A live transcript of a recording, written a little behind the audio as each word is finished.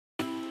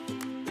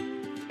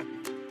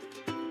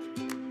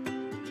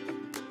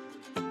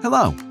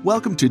Hello,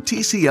 welcome to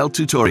TCL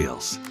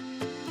Tutorials.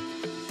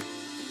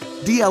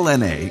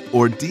 DLNA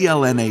or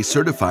DLNA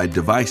certified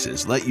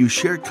devices let you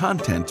share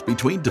content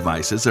between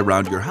devices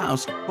around your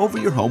house over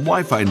your home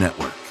Wi-Fi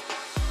network.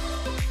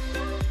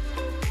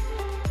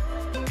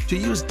 To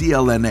use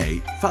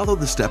DLNA, follow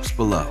the steps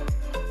below.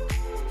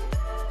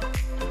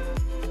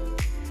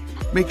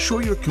 Make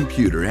sure your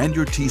computer and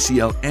your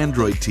TCL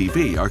Android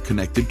TV are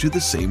connected to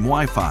the same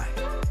Wi-Fi.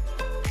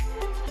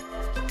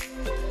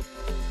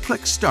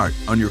 Click Start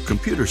on your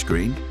computer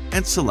screen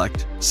and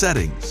select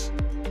Settings.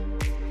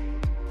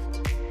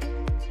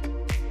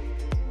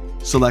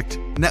 Select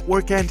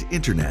Network and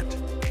Internet.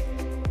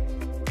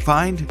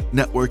 Find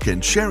Network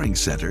and Sharing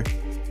Center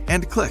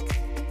and click.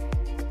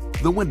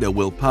 The window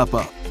will pop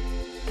up.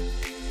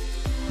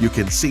 You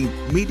can see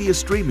media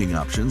streaming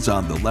options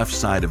on the left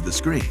side of the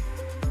screen.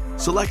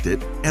 Select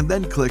it and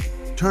then click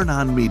Turn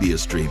on Media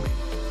Streaming.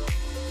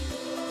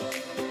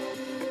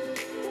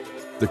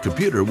 The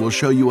computer will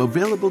show you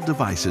available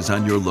devices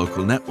on your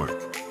local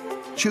network.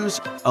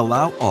 Choose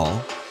Allow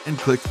All and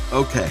click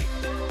OK.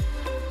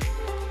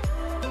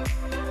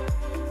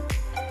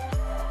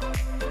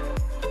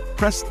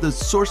 Press the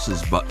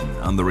Sources button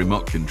on the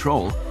remote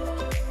control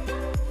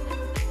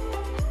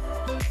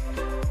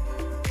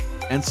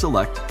and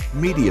select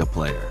Media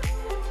Player.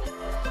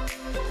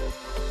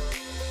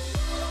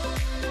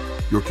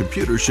 Your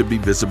computer should be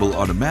visible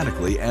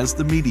automatically as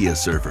the media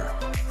server.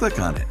 Click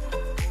on it.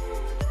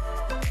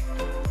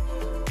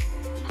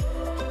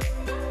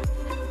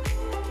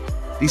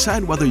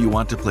 Decide whether you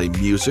want to play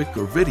music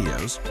or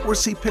videos or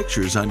see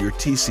pictures on your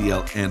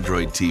TCL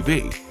Android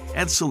TV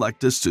and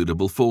select a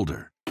suitable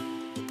folder.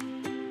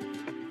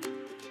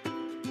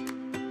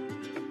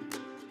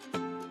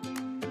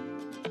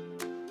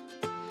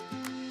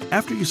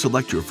 After you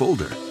select your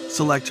folder,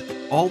 select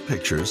All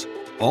Pictures,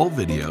 All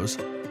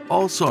Videos,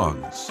 All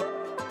Songs.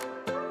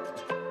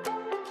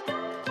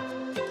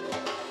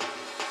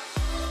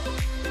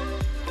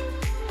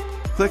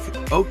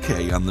 Click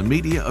OK on the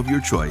media of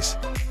your choice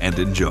and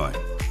enjoy.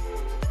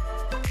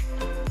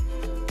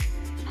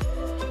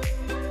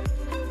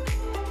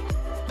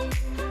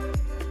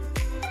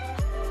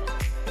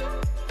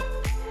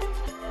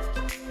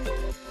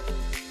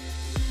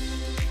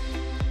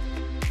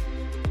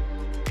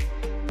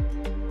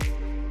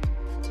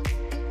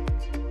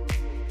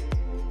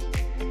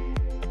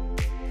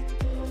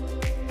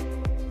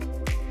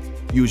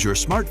 Use your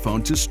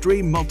smartphone to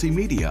stream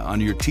multimedia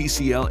on your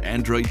TCL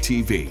Android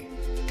TV.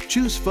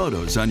 Choose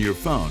Photos on your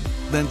phone,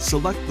 then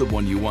select the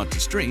one you want to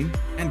stream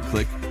and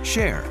click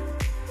Share.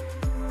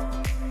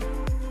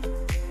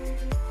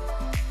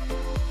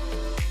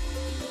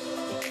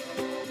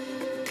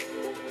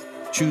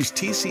 Choose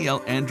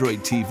TCL Android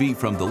TV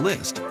from the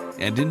list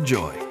and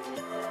enjoy.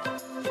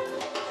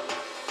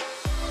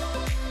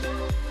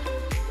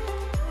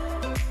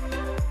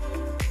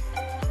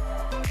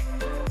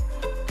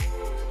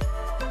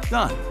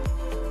 Done.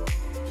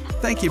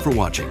 Thank you for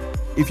watching.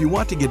 If you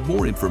want to get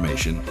more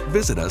information,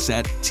 visit us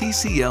at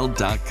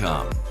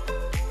tcl.com.